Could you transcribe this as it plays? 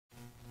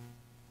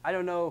I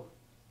don't know.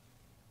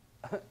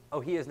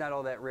 Ohia is not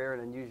all that rare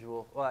and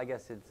unusual. Well, I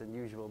guess it's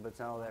unusual, but it's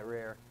not all that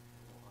rare.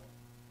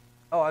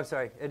 Oh, I'm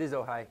sorry. It is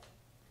Ojai.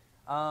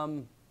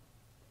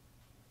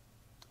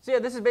 So yeah,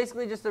 this is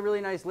basically just a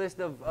really nice list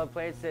of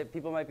plants that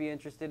people might be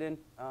interested in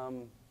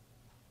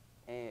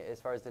as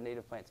far as the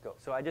native plants go.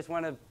 So I just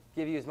want to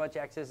give you as much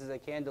access as I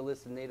can to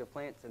list the native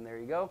plants, and there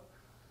you go.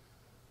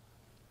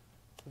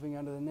 Moving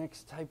on to the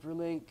next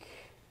hyperlink.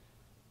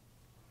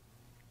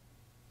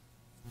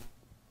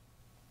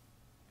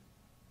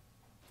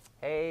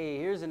 Hey,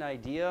 here's an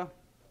idea.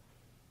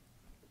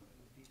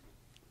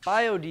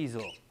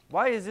 Biodiesel.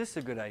 Why is this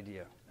a good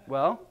idea?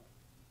 Well,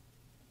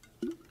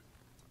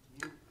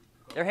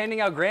 they're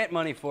handing out grant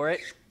money for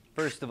it,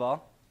 first of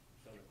all.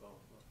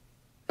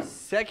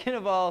 Second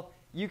of all,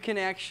 you can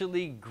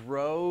actually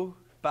grow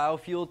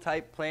biofuel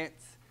type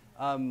plants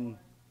on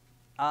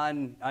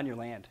your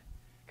land,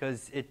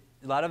 because a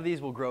lot of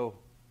these will grow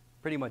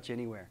pretty much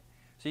anywhere.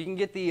 So you can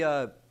get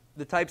the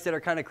types that are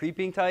kind of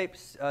creeping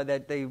types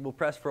that they will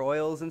press for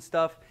oils and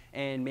stuff.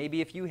 And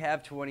maybe if you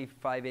have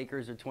 25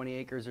 acres or 20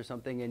 acres or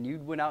something and you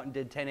went out and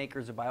did 10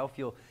 acres of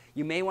biofuel,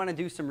 you may want to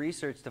do some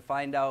research to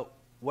find out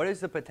what is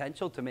the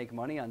potential to make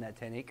money on that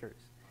 10 acres.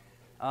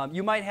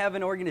 You might have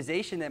an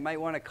organization that might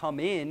want to come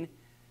in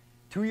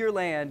to your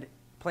land,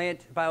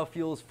 plant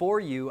biofuels for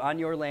you on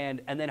your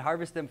land, and then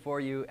harvest them for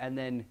you and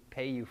then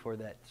pay you for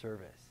that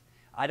service.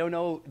 I don't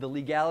know the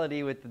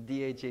legality with the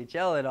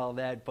DHHL and all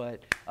that,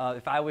 but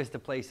if I was to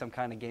play some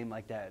kind of game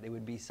like that, it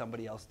would be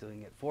somebody else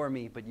doing it for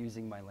me, but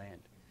using my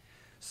land.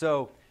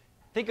 So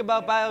think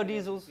about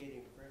biodiesels.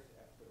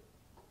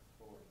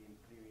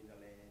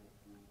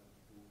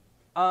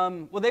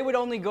 Well, they would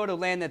only go to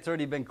land that's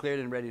already been cleared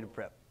and ready to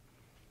prep.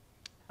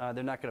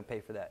 They're not going to pay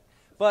for that.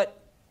 But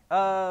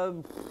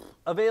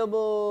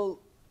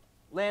available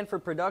land for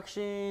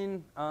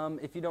production,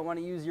 if you don't want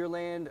to use your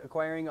land,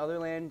 acquiring other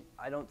land,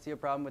 I don't see a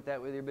problem with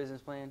that with your business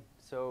plan.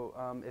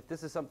 So if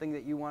this is something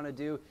that you want to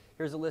do,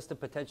 here's a list of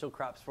potential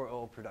crops for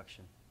oil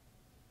production.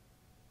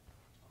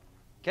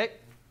 Okay.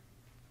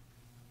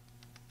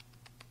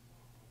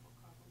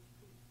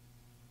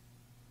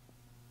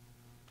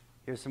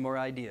 Here's some more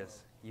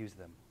ideas. Use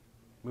them.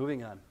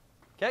 Moving on.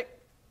 Okay.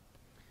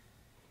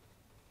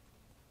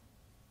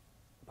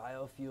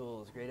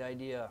 Biofuels, great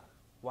idea.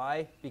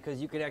 Why?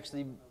 Because you could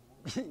actually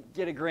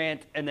get a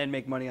grant and then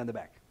make money on the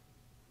back.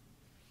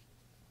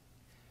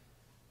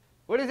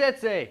 What does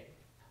that say?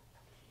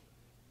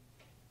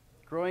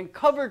 Growing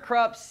cover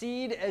crop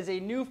seed as a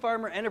new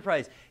farmer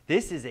enterprise.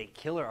 This is a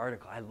killer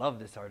article. I love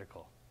this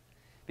article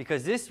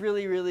because this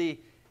really,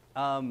 really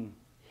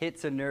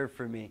hits a nerve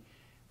for me.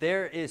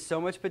 There is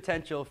so much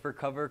potential for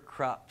cover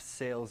crop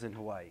sales in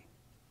Hawaii.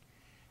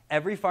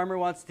 Every farmer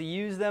wants to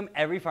use them.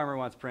 Every farmer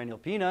wants perennial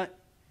peanut.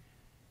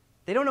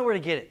 They don't know where to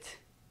get it.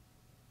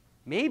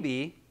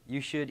 Maybe you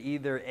should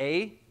either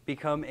A,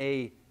 become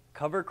a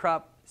cover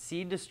crop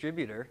seed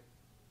distributor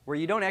where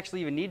you don't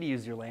actually even need to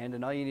use your land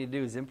and all you need to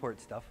do is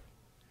import stuff.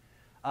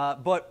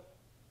 But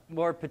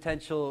more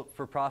potential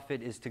for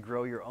profit is to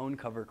grow your own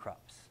cover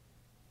crops.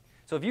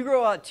 So if you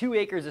grow out 2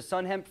 acres of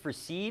sun hemp for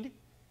seed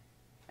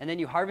and then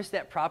you harvest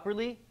that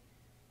properly,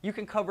 you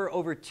can cover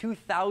over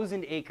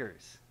 2,000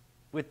 acres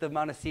with the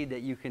amount of seed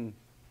that you can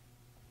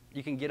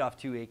get off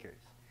 2 acres.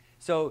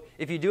 So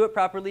if you do it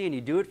properly and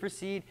you do it for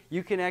seed,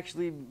 you can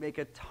actually make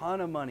a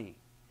ton of money.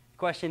 The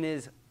question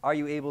is, are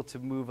you able to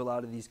move a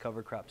lot of these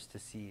cover crops to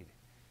seed?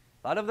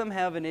 A lot of them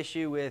have an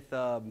issue with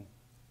the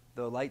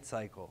light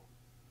cycle,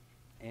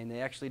 and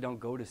they actually don't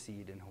go to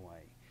seed in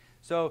Hawaii.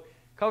 So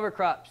cover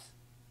crops,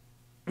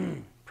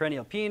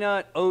 perennial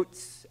peanut,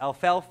 oats,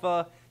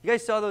 alfalfa. You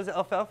guys saw those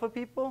alfalfa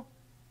people?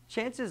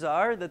 Chances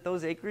are that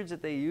those acreage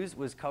that they used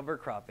was cover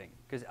cropping,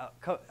 because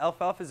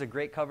alfalfa is a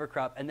great cover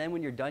crop, and then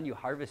when you're done, you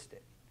harvest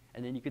it,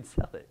 and then you can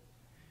sell it.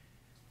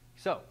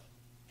 So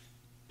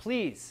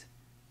please,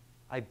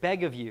 I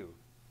beg of you,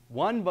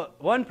 one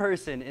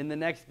person in the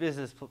next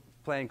business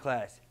plan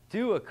class,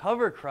 do a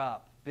cover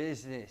crop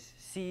business,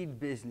 seed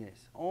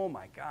business. Oh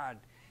my God.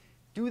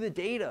 Do the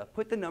data,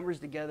 put the numbers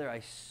together.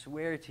 I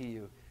swear to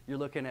you, you're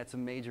looking at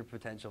some major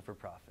potential for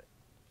profit.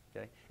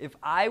 Okay? If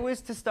I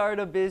was to start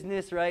a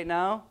business right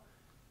now,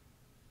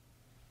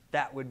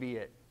 that would be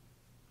it.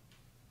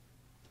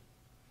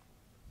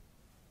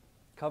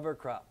 Cover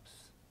crops.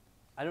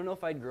 I don't know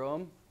if I'd grow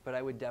them, but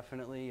I would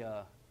definitely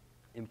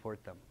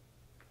import them.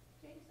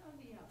 Based on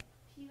the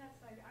peanut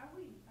side, aren't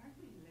we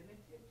limited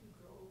to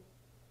grow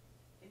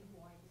in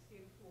Hawaii, the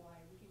state of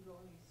Hawaii? We can grow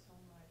only so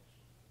much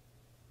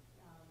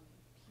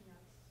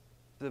peanuts.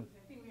 I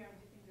think we are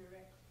in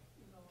direct,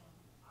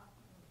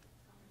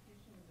 competition with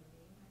the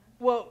mainland.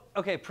 Well,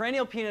 okay,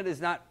 perennial peanut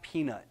is not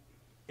peanut.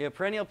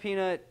 Perennial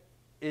peanut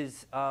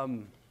is,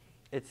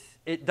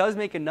 it does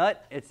make a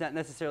nut. It's not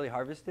necessarily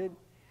harvested.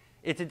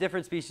 It's a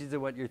different species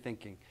of what you're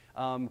thinking.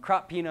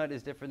 Crop peanut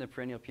is different than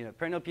perennial peanut.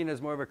 Perennial peanut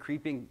is more of a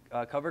creeping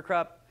cover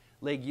crop,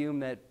 legume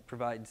that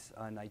provides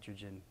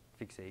nitrogen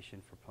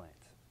fixation for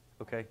plants.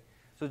 Okay?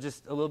 So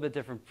just a little bit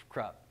different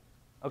crop.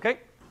 Okay?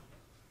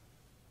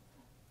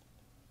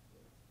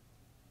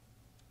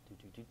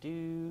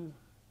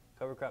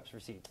 Cover crops for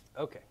seeds.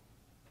 Okay.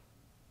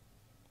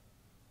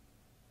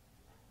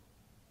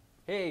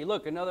 Hey,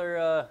 look,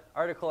 another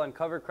article on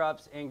cover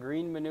crops and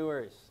green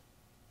manures.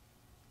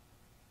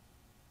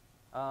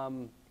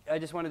 I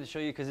just wanted to show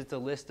you because it's a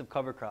list of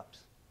cover crops.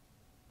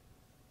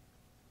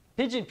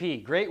 Pigeon pea,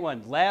 great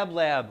one.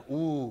 Lab.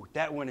 Ooh,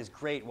 that one is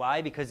great.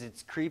 Why? Because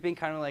it's creeping,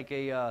 kind of like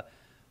a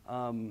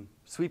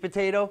sweet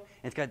potato.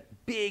 And it's got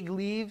big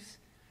leaves.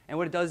 And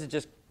what it does, it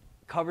just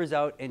covers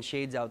out and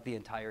shades out the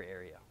entire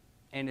area.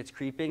 And it's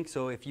creeping,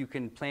 so if you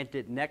can plant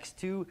it next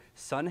to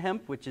sun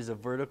hemp, which is a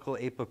vertical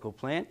apical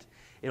plant,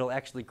 it'll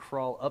actually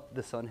crawl up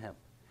the sun hemp.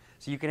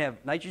 So you can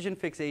have nitrogen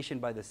fixation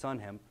by the sun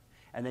hemp,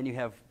 and then you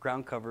have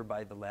ground cover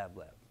by the lab.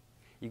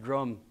 You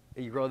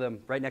grow them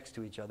right next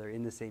to each other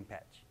in the same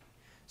patch.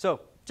 So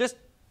just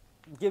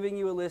giving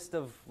you a list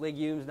of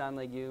legumes,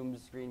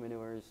 non-legumes, green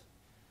manures.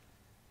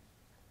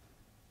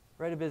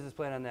 Write a business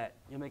plan on that.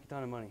 You'll make a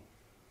ton of money.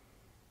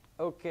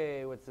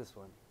 Okay, what's this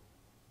one?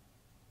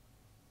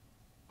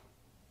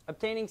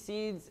 Obtaining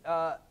seeds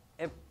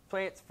and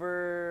plants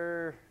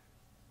for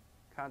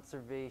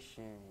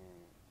conservation.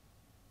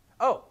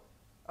 Oh,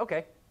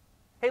 okay.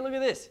 Hey, look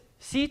at this.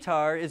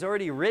 CTAR has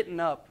already written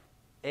up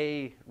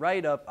a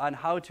write-up on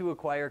how to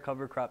acquire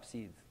cover crop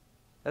seeds.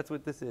 That's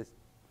what this is.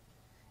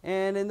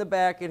 And in the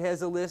back, it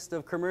has a list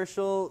of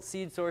commercial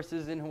seed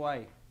sources in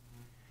Hawaii.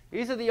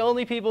 These are the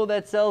only people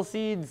that sell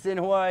seeds in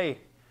Hawaii.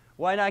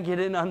 Why not get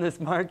in on this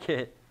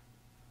market?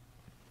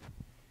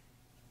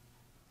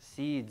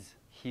 Seeds,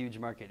 huge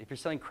market. If you're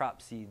selling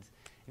crop seeds,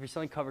 if you're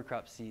selling cover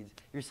crop seeds,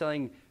 if you're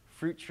selling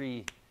fruit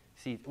tree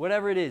seeds,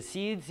 whatever it is,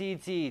 seeds.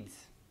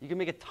 You can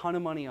make a ton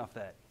of money off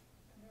that.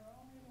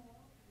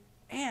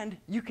 And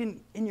you can,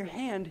 in your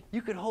hand,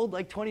 you could hold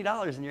like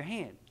 $20 in your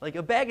hand. Like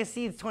a bag of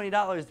seeds,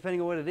 $20,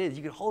 depending on what it is.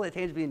 You could hold it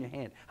tangibly in your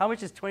hand. How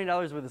much is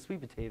 $20 worth of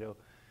sweet potato,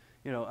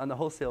 on the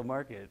wholesale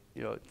market?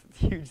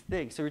 It's a huge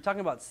thing. So we're talking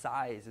about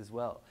size as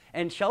well.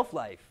 And shelf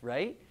life,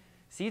 right?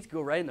 Seeds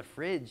go right in the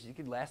fridge. You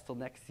could last till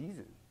next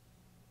season.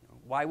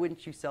 Why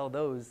wouldn't you sell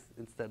those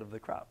instead of the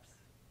crops?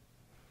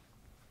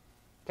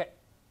 Okay.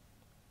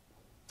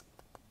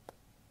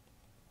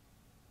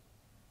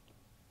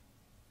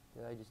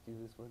 Did I just do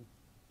this one?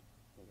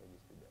 I think I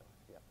just did that one.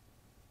 Yeah.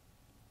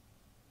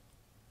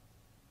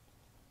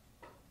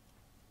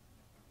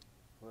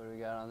 What do we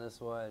got on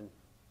this one?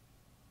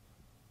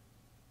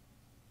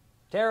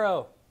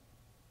 Taro.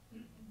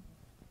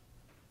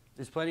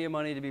 There's plenty of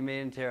money to be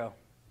made in taro,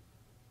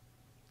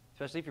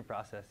 especially if you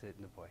process it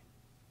in a boy.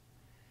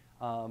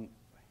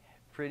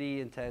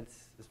 Pretty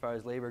intense as far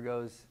as labor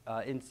goes.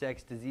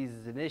 Insects, disease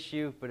is an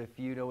issue, but if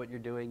you know what you're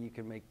doing, you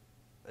can make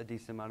a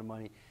decent amount of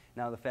money.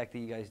 Now, the fact that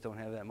you guys don't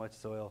have that much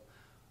soil,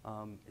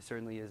 it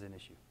certainly is an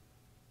issue.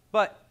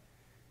 But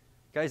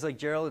guys like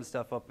Gerald and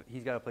stuff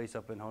he's got a place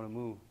up in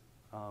Honolulu.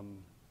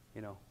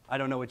 I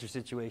don't know what your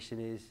situation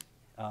is.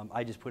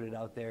 I just put it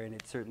out there, and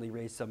it certainly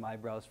raised some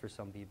eyebrows for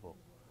some people.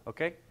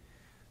 Okay?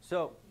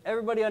 So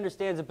everybody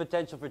understands the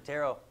potential for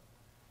taro.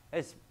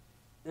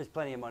 There's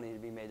plenty of money to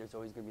be made. There's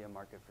always going to be a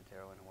market for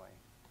taro in Hawaii.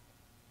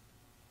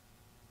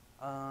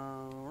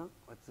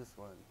 What's this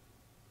one?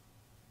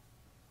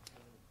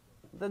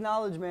 The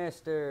Knowledge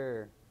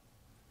Master.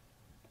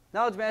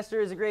 Knowledge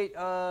Master is a great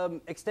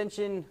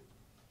extension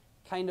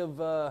kind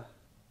of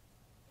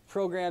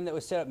program that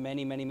was set up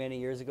many, many, many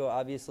years ago,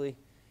 obviously.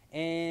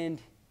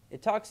 And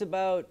it talks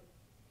about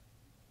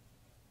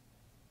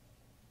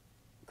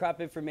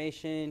crop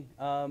information,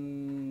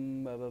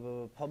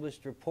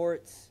 published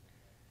reports.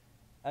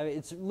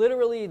 It's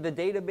literally the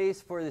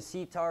database for the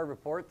CTAR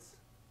reports.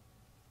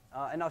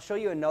 And I'll show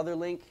you another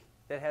link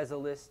that has a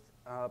list,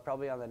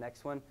 probably on the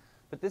next one.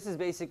 But this is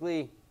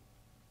basically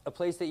a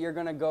place that you're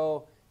going to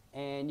go,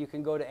 and you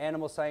can go to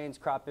animal science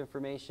crop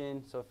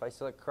information. So if I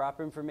select crop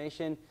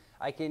information,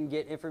 I can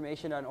get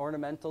information on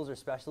ornamentals or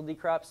specialty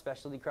crops.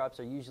 Specialty crops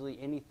are usually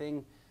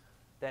anything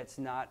that's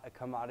not a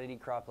commodity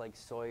crop like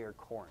soy or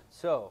corn.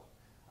 So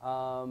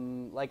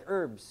like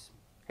herbs.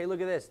 Hey, look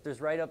at this.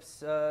 There's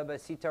write-ups by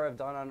CTAR I've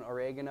done on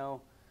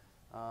oregano.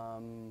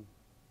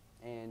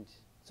 And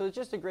so it's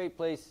just a great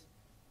place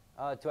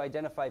to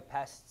identify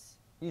pests.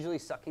 Usually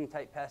sucking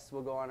type pests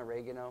will go on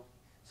oregano.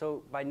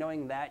 So by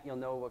knowing that, you'll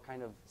know what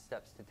kind of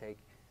steps to take.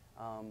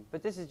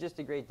 But this is just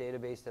a great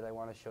database that I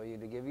want to show you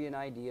to give you an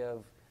idea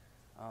of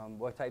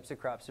what types of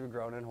crops are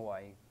grown in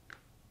Hawaii.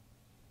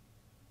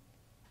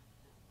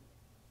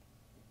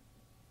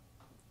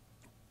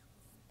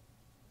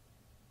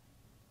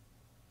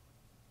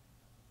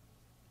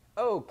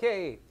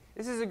 Okay,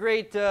 this is a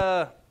great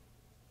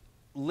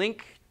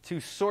link to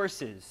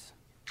sources.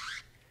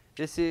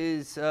 This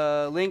is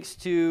links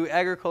to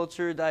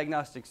Agriculture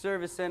Diagnostic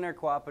Service Center,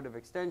 Cooperative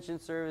Extension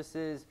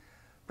Services.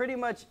 Pretty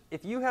much,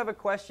 if you have a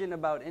question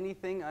about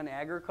anything on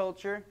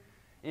agriculture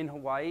in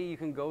Hawaii, you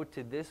can go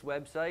to this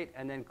website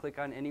and then click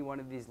on any one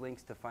of these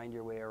links to find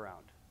your way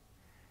around.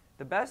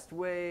 The best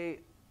way,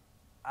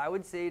 I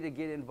would say, to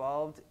get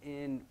involved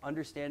in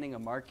understanding a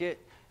market,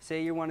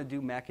 say you want to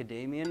do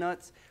macadamia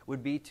nuts,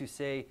 would be to,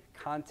 say,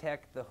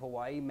 contact the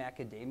Hawaii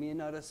Macadamia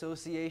Nut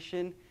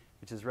Association.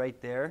 which is right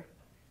there.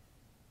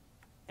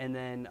 And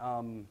then,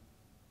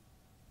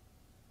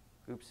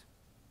 oops,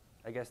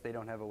 I guess they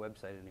don't have a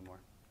website anymore.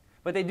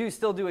 But they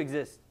still do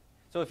exist.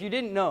 So if you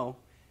didn't know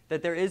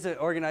that there is an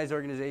organized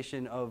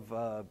organization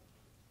of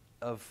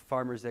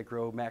farmers that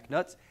grow Mac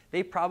nuts,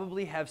 they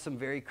probably have some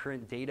very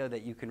current data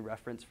that you can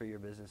reference for your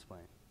business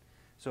plan.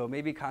 So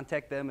maybe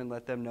contact them and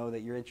let them know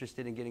that you're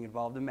interested in getting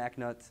involved in Mac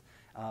nuts,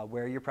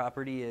 where your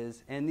property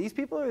is. And these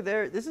people are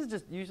there. This is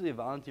just usually a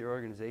volunteer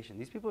organization.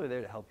 These people are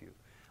there to help you.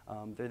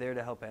 They're there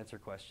to help answer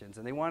questions,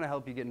 and they want to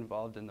help you get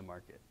involved in the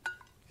market.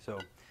 So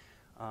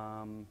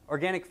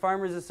Organic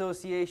Farmers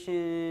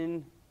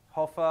Association,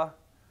 HOFA.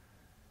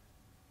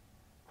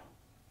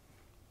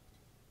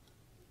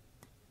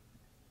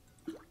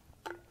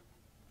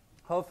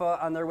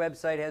 HOFA on their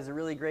website has a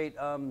really great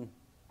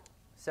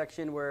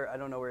section where, I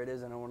don't know where it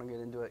is, I don't want to get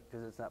into it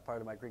because it's not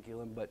part of my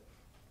curriculum, but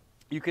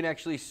you can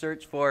actually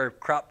search for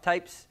crop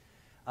types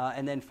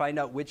and then find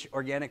out which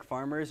organic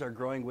farmers are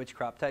growing which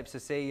crop types. So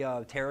say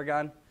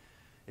tarragon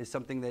is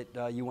something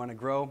that you want to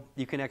grow.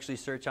 You can actually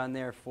search on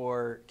there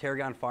for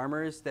tarragon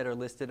farmers that are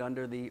listed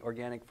under the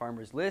organic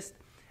farmers list,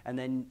 and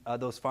then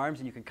those farms,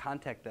 and you can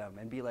contact them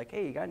and be like,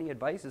 hey, you got any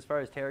advice as far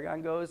as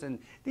tarragon goes? And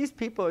these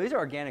are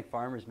organic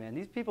farmers, man.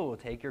 These people will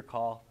take your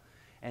call,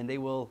 and they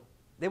will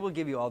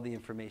give you all the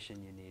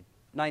information you need,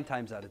 9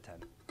 times out of 10.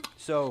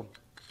 So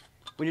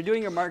when you're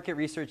doing your market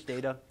research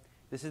data,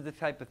 this is the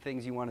type of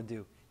things you want to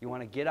do. You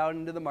want to get out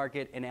into the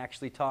market and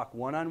actually talk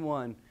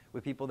one-on-one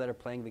with people that are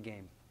playing the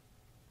game.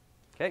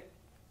 Okay?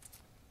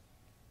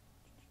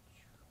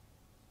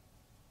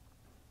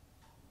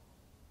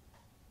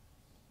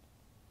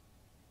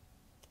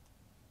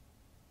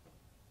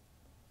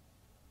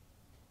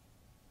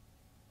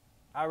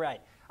 All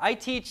right. I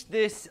teach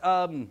this,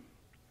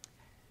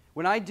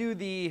 when I do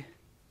the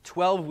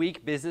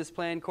 12-week business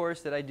plan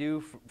course that I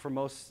do for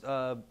most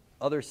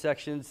other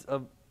sections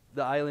of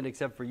the island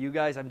except for you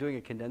guys, I'm doing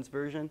a condensed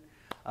version.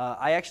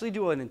 I actually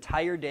do an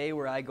entire day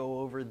where I go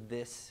over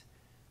this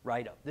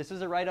write-up. This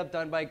is a write-up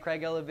done by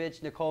Craig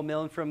Elovich, Nicole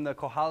Milne from the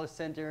Kohala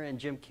Center, and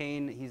Jim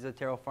Kane. He's a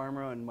taro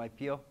farmer in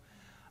Waipio.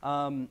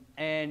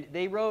 And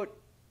they wrote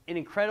an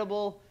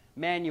incredible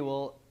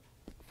manual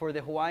for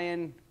the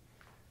Hawaiian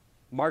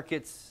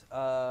markets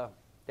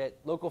that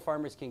local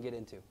farmers can get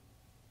into.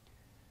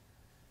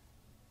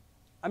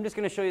 I'm just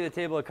going to show you the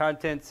table of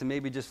contents and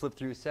maybe just flip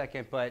through a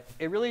second, but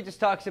it really just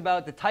talks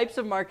about the types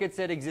of markets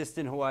that exist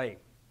in Hawaii.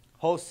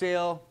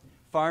 Wholesale,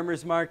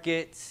 farmers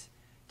markets,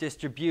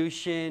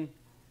 distribution,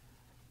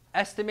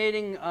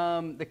 estimating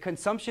the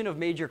consumption of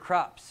major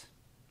crops.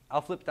 I'll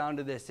flip down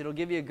to this. It'll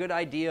give you a good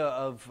idea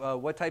of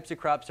what types of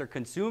crops are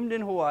consumed in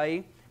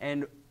Hawaii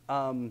and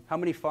how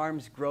many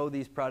farms grow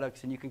these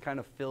products, and you can kind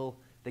of fill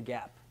the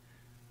gap.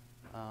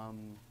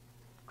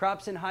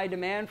 Crops in high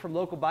demand from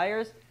local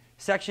buyers.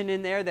 Section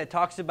in there that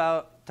talks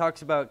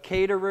about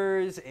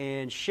caterers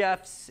and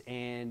chefs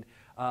and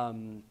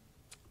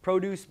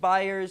produce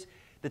buyers,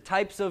 the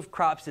types of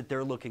crops that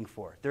they're looking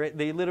for.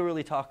 They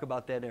literally talk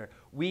about that there.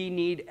 We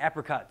need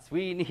apricots.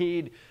 We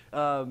need,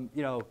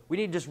 we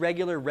need just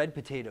regular red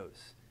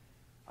potatoes.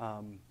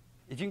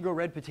 If you can grow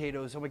red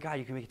potatoes, oh my God,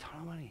 you can make a ton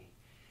of money.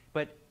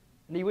 But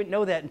you wouldn't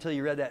know that until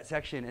you read that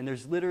section, and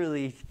there's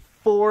literally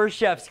 4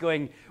 chefs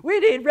going, we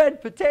need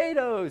red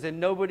potatoes,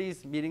 and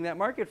nobody's meeting that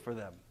market for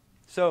them.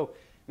 So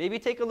maybe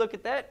take a look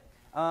at that.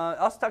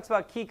 Also talks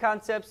about key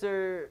concepts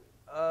as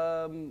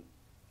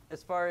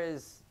far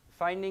as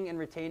finding and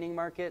retaining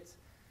markets.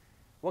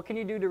 What can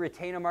you do to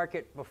retain a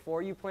market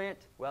before you plant?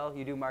 Well,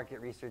 you do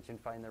market research and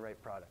find the right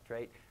product,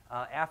 right?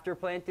 After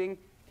planting,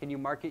 can you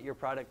market your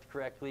product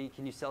correctly?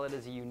 Can you sell it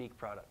as a unique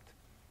product?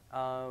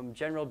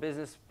 General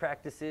business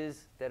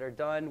practices that are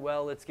done,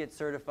 well, let's get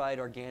certified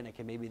organic,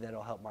 and maybe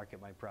that'll help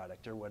market my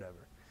product or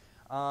whatever.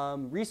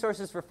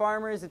 Resources for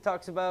farmers, it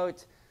talks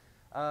about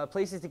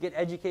places to get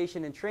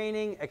education and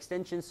training,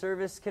 extension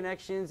service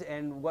connections,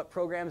 and what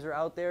programs are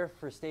out there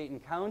for state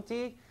and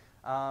county,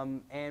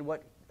 and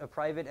what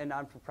private and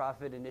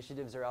non-for-profit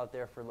initiatives are out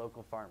there for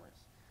local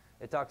farmers.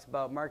 It talks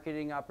about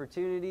marketing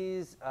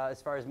opportunities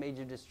as far as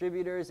major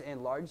distributors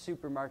and large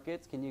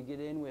supermarkets. Can you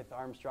get in with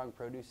Armstrong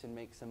Produce and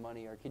make some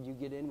money, or could you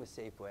get in with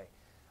Safeway?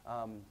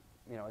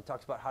 It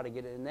talks about how to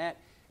get in that.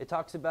 It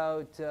talks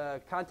about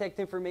contact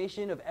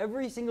information of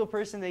every single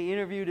person they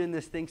interviewed in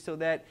this thing, so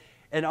that,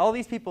 and all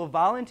these people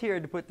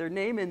volunteered to put their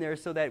name in there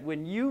so that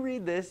when you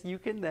read this, you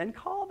can then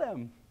call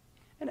them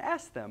and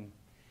ask them.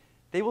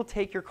 They will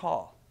take your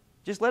call.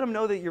 Just let them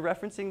know that you're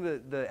referencing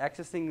the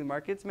Accessing the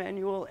Markets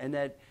manual, and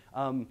that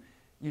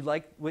you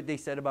like what they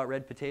said about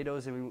red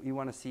potatoes, and you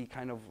want to see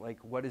kind of like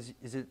what is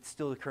it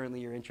still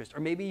currently your interest, or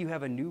maybe they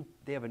have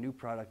a new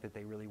product that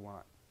they really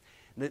want.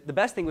 The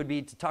best thing would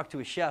be to talk to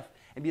a chef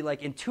and be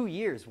like, in 2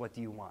 years, what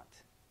do you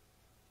want?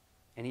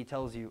 And he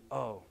tells you,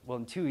 oh, well,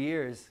 in 2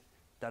 years,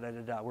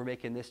 we're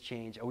making this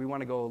change, or we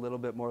want to go a little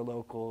bit more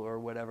local, or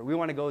whatever. We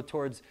want to go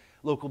towards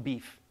local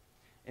beef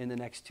in the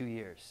next 2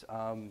 years,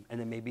 and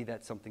then maybe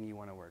that's something you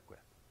want to work with.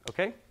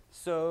 Okay?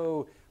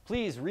 So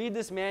please read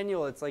this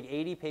manual. It's like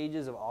 80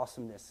 pages of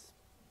awesomeness.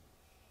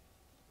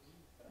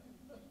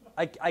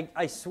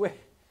 I swear.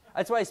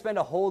 That's why I spend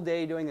a whole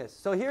day doing this.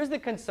 So here's the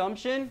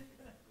consumption.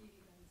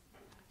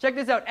 Check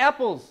this out.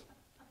 Apples.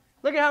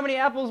 Look at how many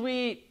apples we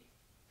eat.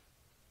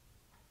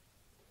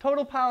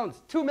 Total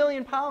pounds. 2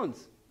 million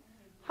pounds.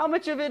 How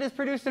much of it is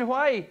produced in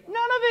Hawaii? None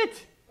of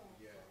it.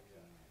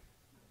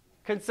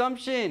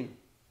 Consumption.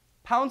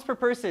 Pounds per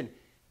person.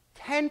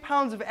 10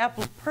 pounds of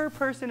apples per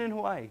person in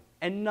Hawaii.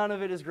 And none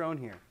of it is grown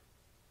here.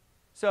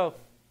 So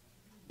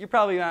you're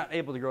probably not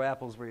able to grow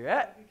apples where you're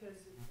at. Because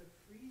it's a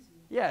freezing.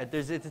 Yeah,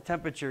 it's a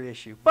temperature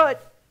issue.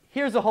 But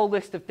here's a whole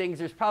list of things.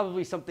 There's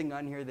probably something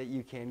on here that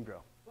you can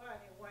grow.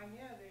 But in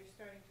Waimea, they're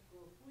starting to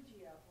grow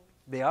Fuji apple.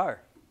 They are.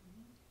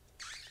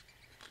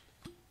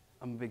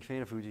 I'm a big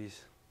fan of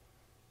Fuji's.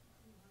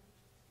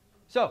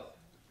 So,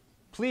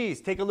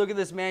 please take a look at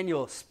this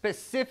manual.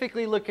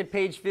 Specifically look at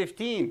page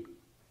 15.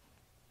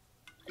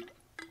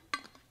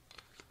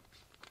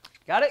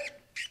 Got it?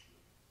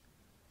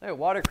 Look at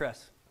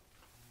watercress.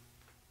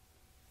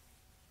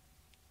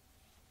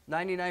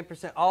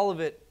 99%, all of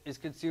it is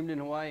consumed in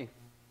Hawaii.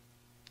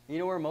 You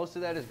know where most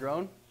of that is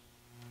grown?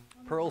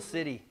 Pearl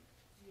City.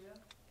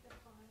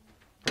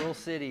 Pearl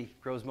City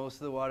grows most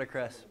of the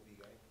watercress.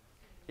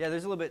 Yeah,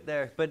 there's a little bit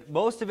there. But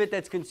most of it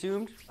that's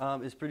consumed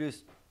is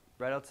produced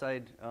right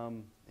outside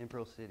in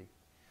Pearl City.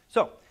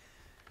 So,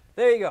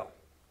 there you go.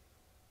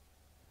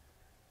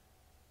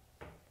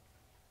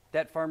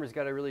 That farmer's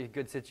got a really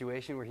good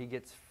situation where he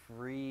gets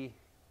free,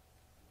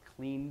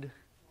 cleaned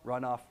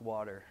runoff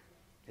water.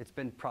 It's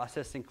been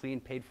processed and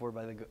cleaned, paid for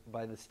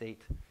by the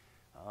state.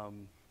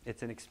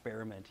 It's an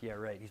experiment. Yeah,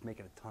 right. He's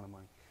making a ton of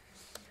money.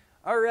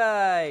 All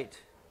right.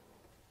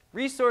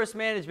 Resource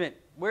management.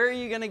 Where are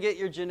you going to get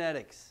your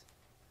genetics?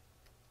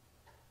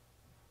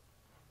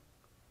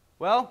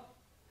 Well,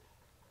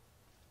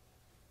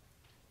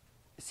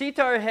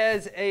 CTAR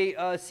has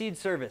a seed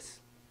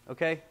service,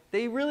 okay?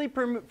 They really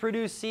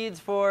produce seeds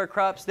for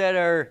crops that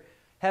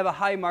have a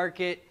high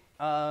market,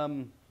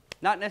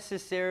 not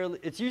necessarily,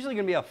 it's usually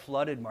going to be a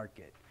flooded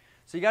market.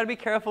 So you got to be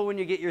careful when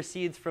you get your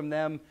seeds from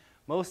them.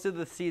 Most of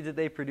the seeds that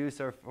they produce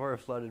are for a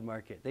flooded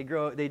market. They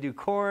do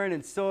corn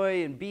and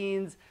soy and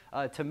beans,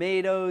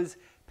 tomatoes,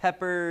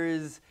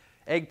 peppers,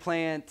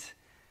 eggplant,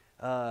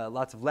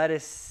 lots of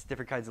lettuce,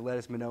 different kinds of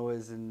lettuce,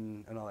 manoas,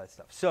 and all that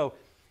stuff. So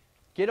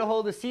get a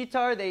hold of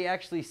CTAR. They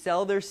actually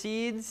sell their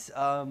seeds.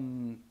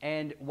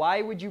 And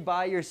why would you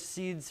buy your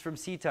seeds from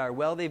CTAR?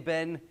 Well, they've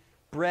been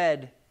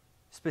bred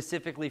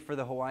specifically for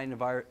the Hawaiian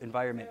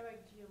environment. They're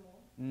like GMO?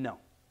 No.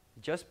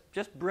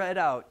 Just bred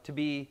out to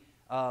be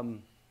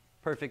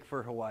perfect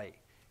for Hawaii.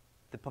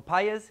 The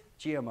papayas,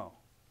 GMO.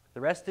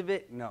 The rest of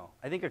it, no.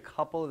 I think a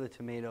couple of the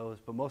tomatoes,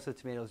 but most of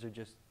the tomatoes are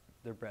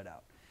they're bred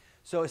out.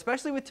 So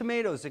especially with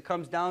tomatoes, it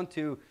comes down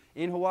to,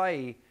 in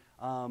Hawaii,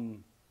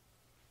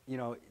 you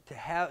know,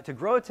 to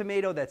grow a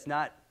tomato that's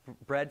not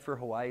bred for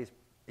Hawaii,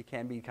 it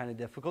can be kind of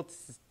difficult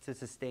to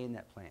sustain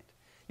that plant.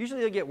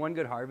 Usually you'll get one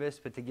good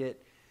harvest, but to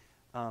get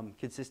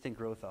consistent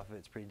growth off of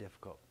it's pretty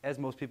difficult. As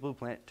most people who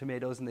plant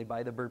tomatoes and they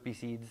buy the burpee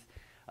seeds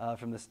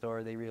from the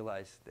store, they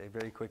realize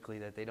very quickly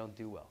that they don't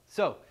do well.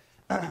 So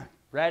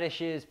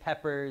radishes,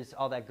 peppers,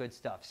 all that good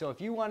stuff. So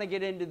if you want to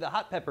get into the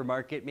hot pepper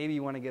market, maybe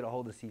you want to get a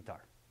hold of CTAR.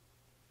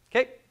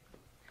 Okay?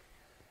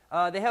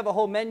 They have a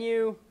whole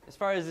menu as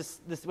far as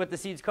what the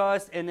seeds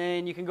cost, and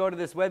then you can go to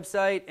this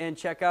website and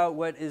check out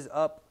what is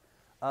up,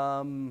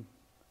 the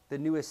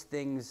newest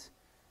things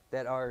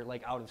that are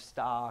like out of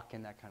stock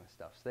and that kind of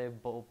stuff. So they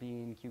have bull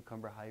bean,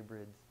 cucumber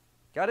hybrids.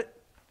 Got it?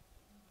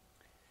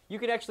 You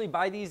could actually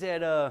buy these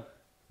at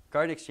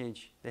Garden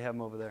Exchange. They have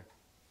them over there.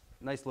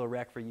 Nice little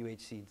rack for UH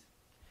seeds.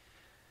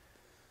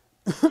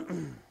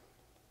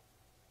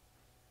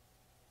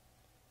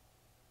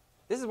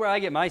 This is where I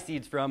get my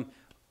seeds from.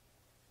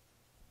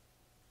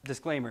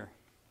 Disclaimer,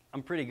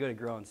 I'm pretty good at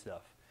growing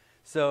stuff.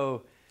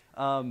 So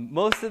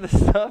most of the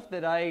stuff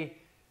that I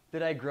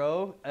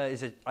grow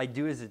I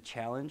do as a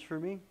challenge for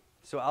me.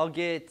 So I'll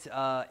get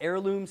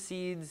heirloom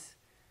seeds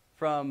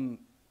from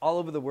all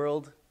over the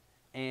world,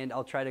 and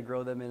I'll try to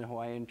grow them in a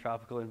Hawaiian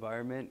tropical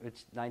environment,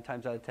 which 9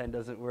 times out of 10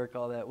 doesn't work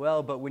all that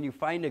well. But when you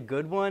find a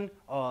good one,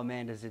 oh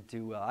man, does it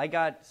do well. I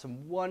got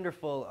some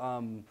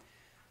wonderful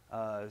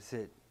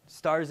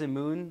Stars and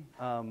Moon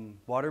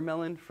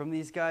watermelon from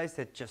these guys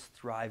that just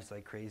thrives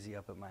like crazy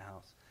up at my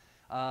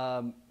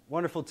house.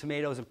 Wonderful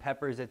tomatoes and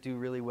peppers that do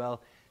really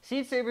well.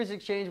 Seed Savers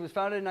Exchange was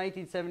founded in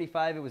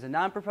 1975. It was a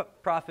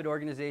non-profit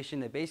organization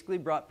that basically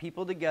brought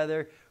people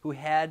together who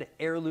had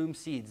heirloom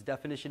seeds.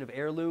 Definition of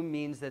heirloom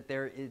means that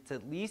it's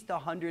at least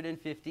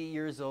 150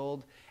 years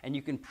old, and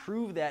you can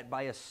prove that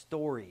by a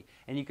story.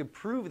 And you can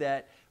prove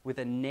that with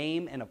a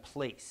name and a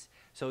place.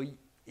 So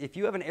if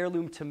you have an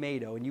heirloom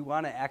tomato and you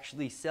want to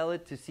actually sell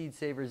it to Seed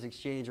Savers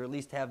Exchange, or at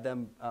least have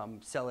them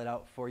sell it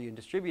out for you and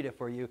distribute it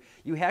for you,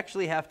 you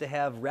actually have to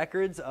have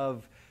records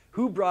of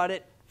who brought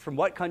it, from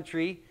what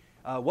country,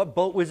 what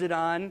boat was it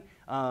on,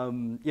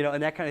 you know,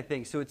 and that kind of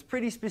thing. So it's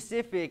pretty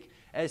specific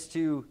as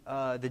to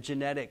the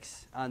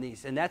genetics on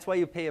these, and that's why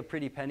you pay a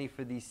pretty penny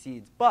for these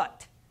seeds.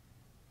 But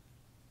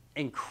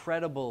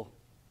incredible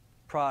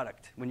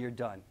product when you're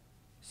done.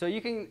 So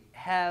you can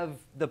have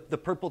the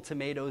purple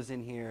tomatoes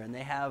in here, and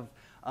they have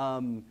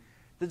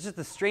just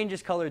the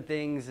strangest colored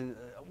things, and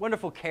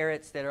wonderful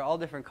carrots that are all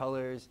different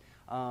colors.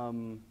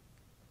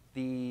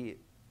 The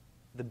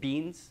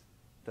beans,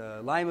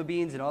 the lima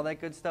beans, and all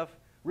that good stuff.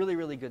 Really,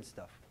 really good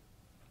stuff.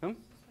 Hmm?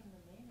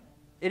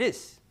 It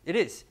is. It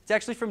is. It's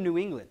actually from New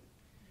England.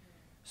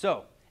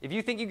 So if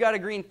you think you got a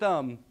green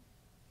thumb,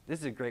 this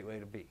is a great way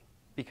to be,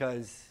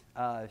 because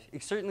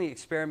certainly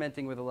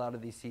experimenting with a lot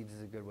of these seeds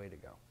is a good way to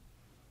go.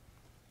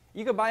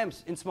 You can buy them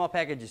in small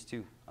packages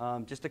too,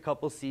 just a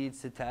couple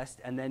seeds to test,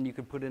 and then you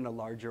can put in a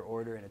larger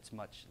order, and it's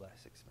much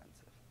less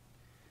expensive.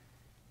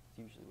 It's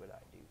usually what I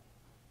do.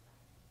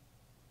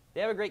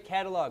 They have a great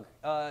catalog.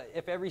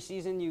 If every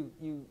season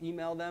you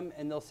email them,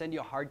 and they'll send you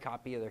a hard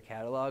copy of their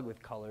catalog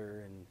with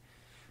color, and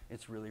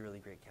it's really, really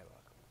great catalog.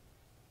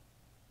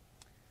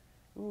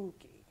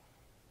 Okay.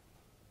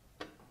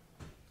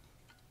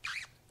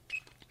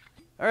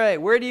 All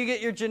right, where do you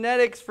get your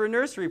genetics for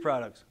nursery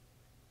products?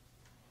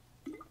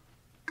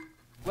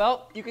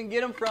 Well, you can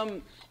get them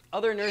from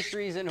other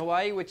nurseries in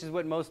Hawaii, which is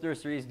what most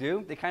nurseries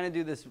do. They kind of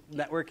do this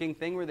networking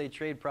thing where they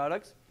trade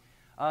products.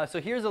 So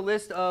here's a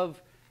list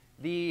of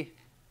the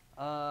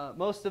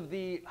most of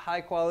the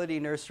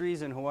high-quality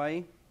nurseries in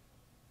Hawaii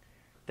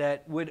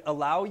that would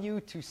allow you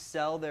to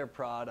sell their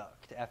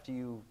product after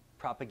you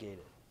propagate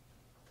it.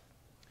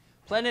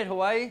 Planet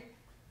Hawaii.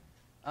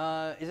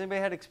 Has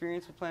anybody had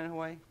experience with Planet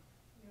Hawaii?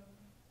 Yeah.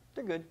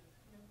 They're good.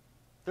 Yeah.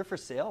 They're for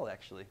sale,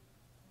 actually.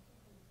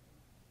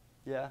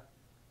 Yeah.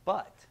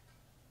 But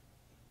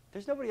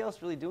there's nobody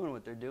else really doing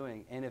what they're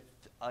doing. And if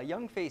a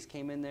young face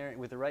came in there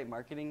with the right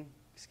marketing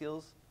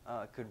skills,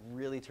 could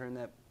really turn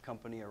that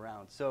company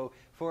around. So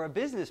for a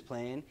business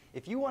plan,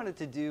 if you wanted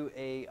to do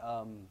a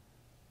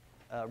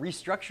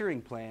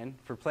restructuring plan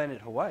for Planet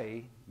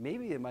Hawaii,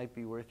 maybe it might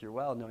be worth your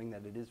while, knowing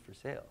that it is for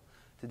sale,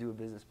 to do a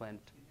business plan.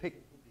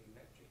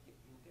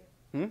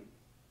 Hmm?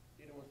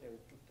 They don't want them to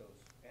put those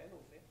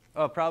panels in.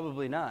 Oh,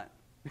 probably not.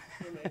 No,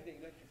 the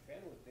electric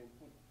panels they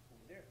put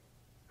over there.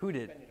 Who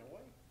did? Planet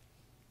Hawaii.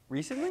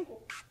 Recently?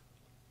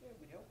 Yeah,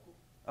 with Helco.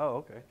 Oh,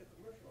 okay. The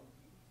commercial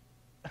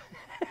on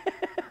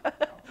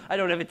TV. I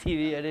don't have a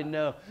TV. I didn't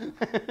know.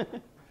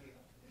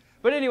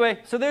 But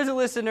anyway, so there's a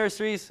list of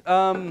nurseries.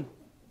 It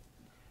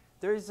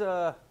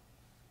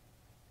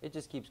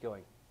just keeps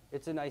going.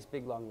 It's a nice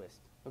big long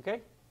list.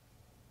 Okay?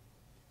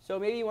 So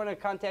maybe you want to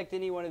contact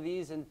any one of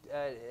these and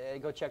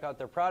go check out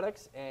their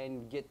products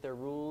and get their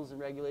rules and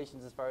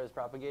regulations as far as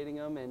propagating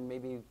them, and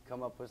maybe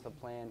come up with a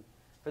plan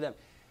for them.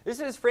 This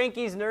is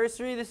Frankie's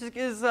nursery. This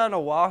is on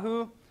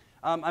Oahu.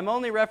 I'm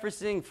only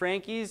referencing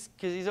Frankie's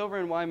because he's over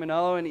in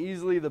Waimanalo, and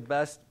easily the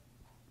best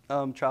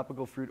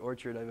tropical fruit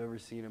orchard I've ever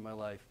seen in my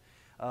life.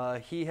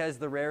 He has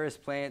the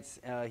rarest plants.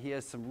 He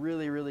has some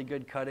really, really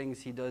good cuttings.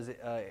 He does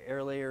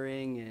air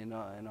layering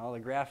and all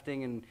the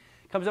grafting, and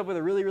comes up with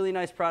a really, really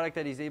nice product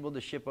that he's able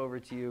to ship over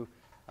to you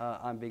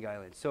on Big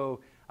Island.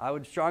 So I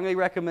would strongly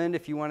recommend,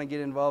 if you want to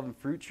get involved in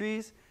fruit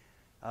trees,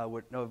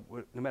 no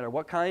matter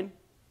what kind,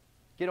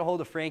 get a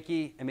hold of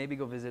Frankie and maybe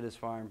go visit his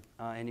farm,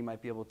 and he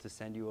might be able to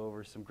send you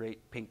over some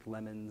great pink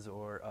lemons,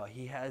 or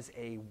he has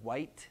a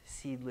white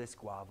seedless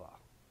guava.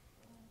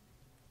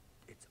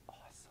 It's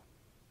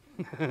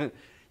awesome.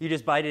 You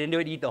just bite it into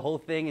it, eat the whole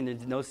thing, and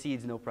there's no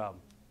seeds, no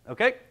problem.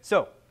 Okay,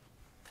 so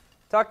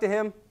talk to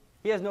him.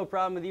 He has no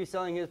problem with you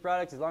selling his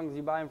products as long as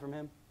you buy them from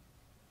him.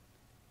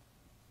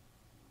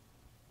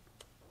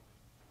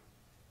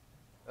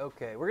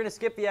 Okay, we're going to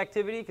skip the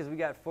activity because we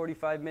got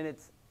 45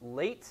 minutes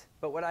late.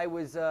 But what I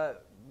was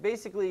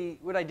basically,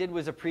 what I did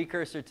was a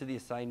precursor to the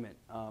assignment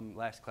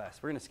last class.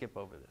 We're going to skip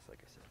over this, like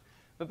I said.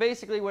 But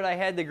basically what I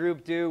had the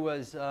group do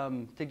was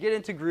to get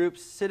into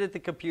groups, sit at the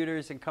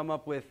computers, and come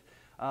up with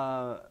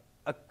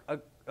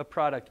a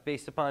product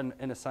based upon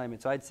an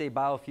assignment. So I'd say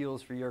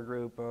biofuels for your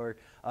group, or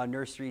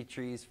nursery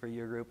trees for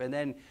your group. And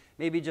then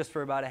maybe just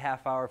for about a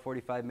half hour,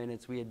 45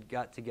 minutes, we had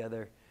got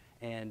together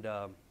and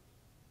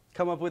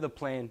come up with a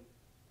plan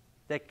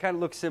that kind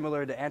of looks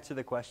similar to answer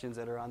the questions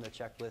that are on the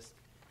checklist,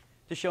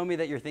 to show me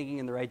that you're thinking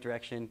in the right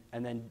direction,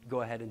 and then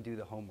go ahead and do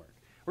the homework.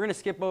 We're going to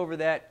skip over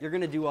that. You're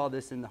going to do all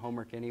this in the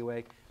homework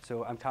anyway,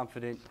 so I'm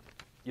confident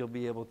you'll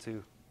be able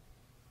to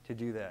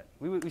do that.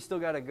 We still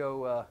got to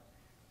go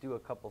do a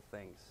couple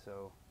things.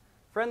 So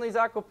Friendly's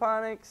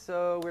aquaponics,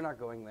 so we're not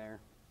going there.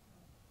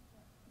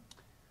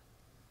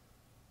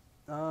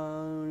 I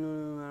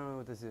don't know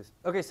what this is.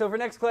 Okay, so for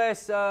next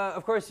class,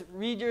 of course,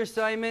 read your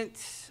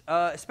assignment,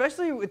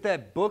 especially with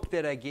that book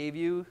that I gave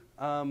you.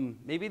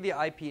 Maybe the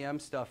IPM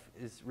stuff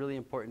is really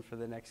important for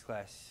the next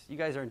class. You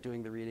guys aren't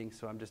doing the reading,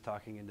 so I'm just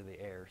talking into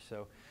the air.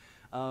 So,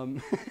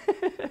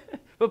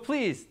 but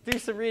please, do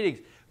some readings.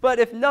 But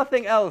if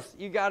nothing else,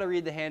 you got to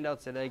read the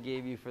handouts that I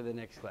gave you for the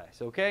next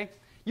class, okay?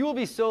 You will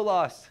be so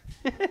lost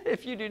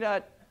if you do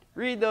not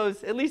read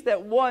those, at least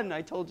that one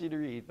I told you to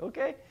read,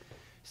 okay?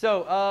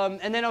 So,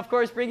 and then of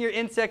course, bring your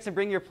insects and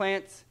bring your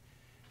plants.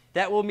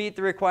 That will meet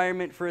the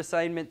requirement for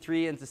assignment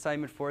 3 and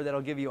assignment 4.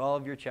 That'll give you all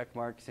of your check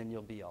marks, and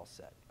you'll be all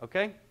set,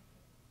 okay?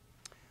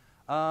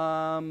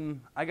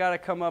 I got to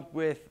come up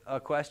with a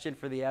question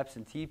for the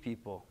absentee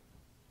people.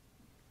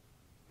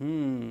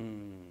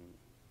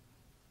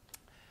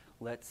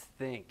 Let's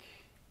think.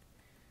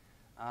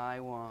 I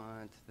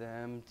want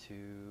them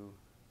to...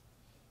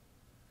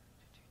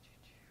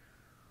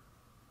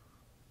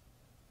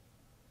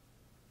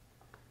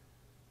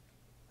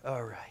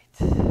 All right.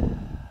 Resource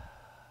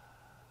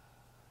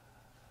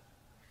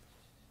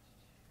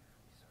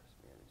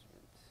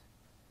management.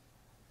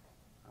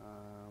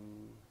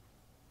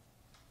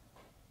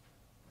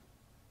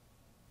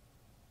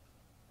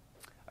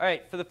 All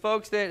right, for the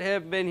folks that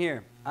have been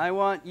here, I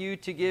want you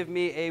to give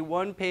me a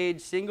one-page,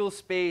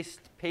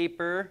 single-spaced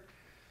paper,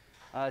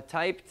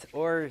 typed,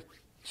 or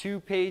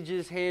 2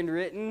 pages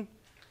handwritten.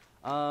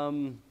 I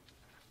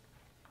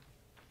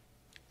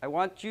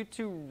want you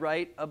to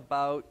write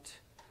about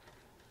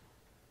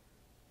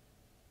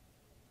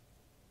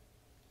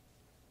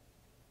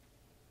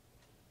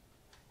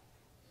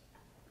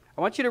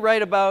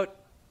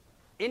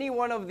any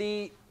one of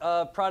the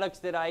products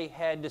that I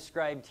had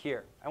described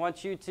here. I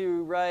want you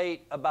to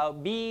write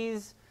about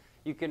bees.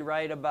 You can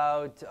write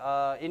about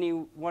any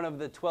one of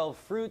the 12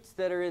 fruits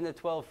that are in the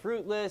 12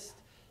 fruit list.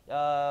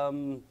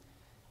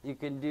 You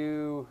can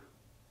do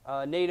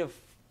native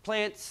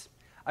plants.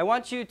 I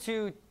want you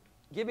to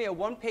give me a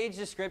one-page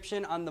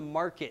description on the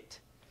market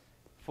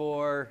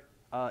for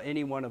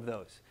any one of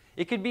those.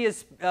 It could be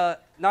as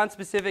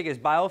non-specific as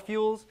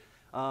biofuels.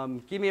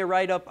 Give me a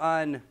write-up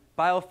on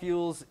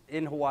biofuels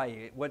in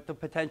Hawaii, what the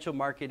potential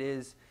market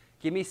is.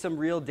 Give me some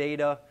real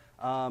data.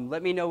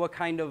 Let me know what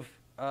kind of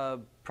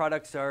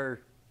products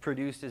are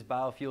produced as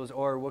biofuels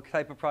or what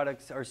type of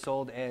products are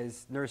sold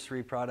as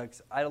nursery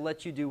products. I'll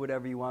let you do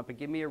whatever you want, but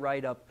give me a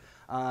write-up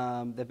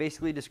that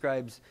basically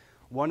describes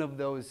one of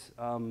those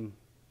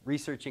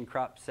researching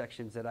crop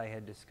sections that I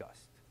had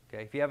discussed.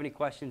 Okay? If you have any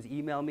questions,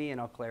 email me and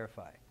I'll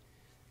clarify.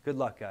 Good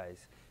luck,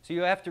 guys. So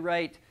you have to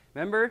write,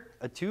 remember,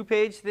 a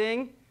 2-page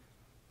thing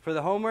for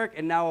the homework,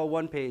 and now a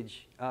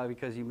 1-page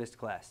because you missed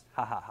class.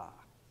 Ha ha ha.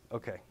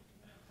 Okay.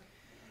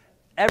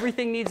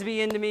 Everything needs to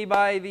be into me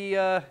by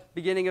the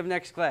beginning of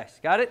next class.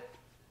 Got it?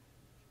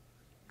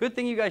 Good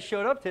thing you guys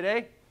showed up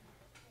today.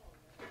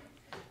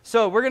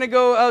 So we're going to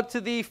go out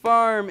to the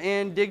farm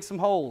and dig some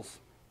holes.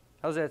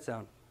 How's that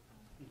sound?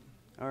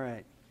 All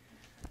right.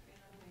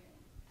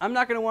 I'm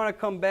not going to want to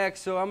come back,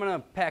 so I'm going to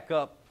pack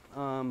up.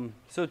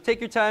 So take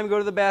your time, go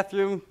to the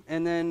bathroom,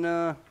 and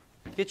then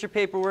get your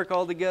paperwork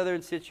all together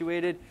and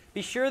situated.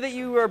 Be sure that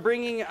you are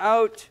bringing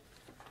out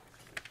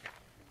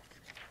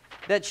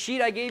that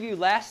sheet I gave you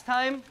last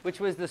time, which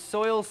was the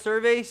soil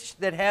survey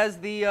that has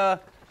the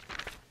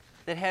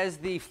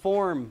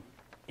form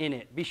in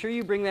it. Be sure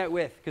you bring that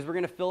with, because we're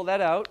going to fill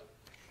that out.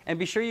 And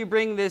be sure you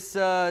bring this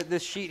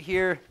this sheet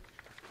here.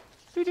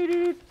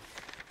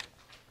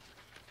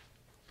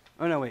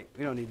 Oh, no, wait.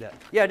 We don't need that.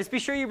 Yeah, just be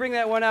sure you bring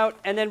that one out.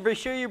 And then be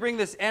sure you bring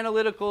this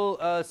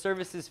analytical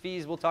services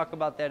fees. We'll talk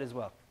about that as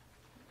well.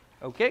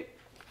 Okay?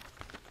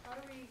 How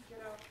do we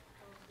get out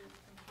of this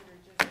computer?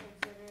 Just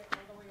exit it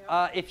all the way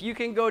out? If you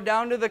can go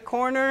down to the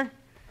corner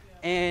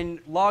and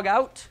log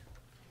out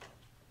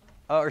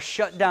or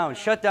shut down.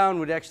 Shut down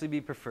would actually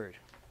be preferred.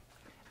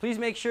 Please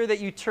make sure that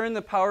you turn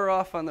the power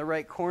off on the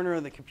right corner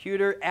of the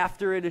computer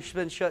after it has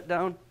been shut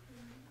down.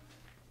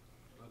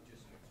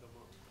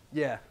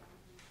 Yeah.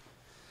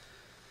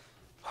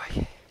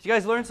 Did you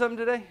guys learn something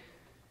today?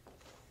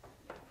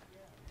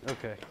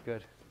 Okay,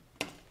 good.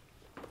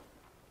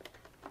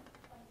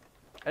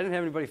 I didn't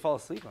have anybody fall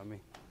asleep on me.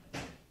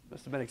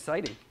 Must have been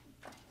exciting.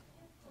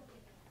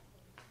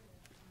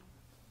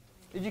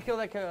 Did you kill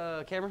that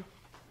camera?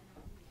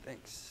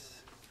 Thanks.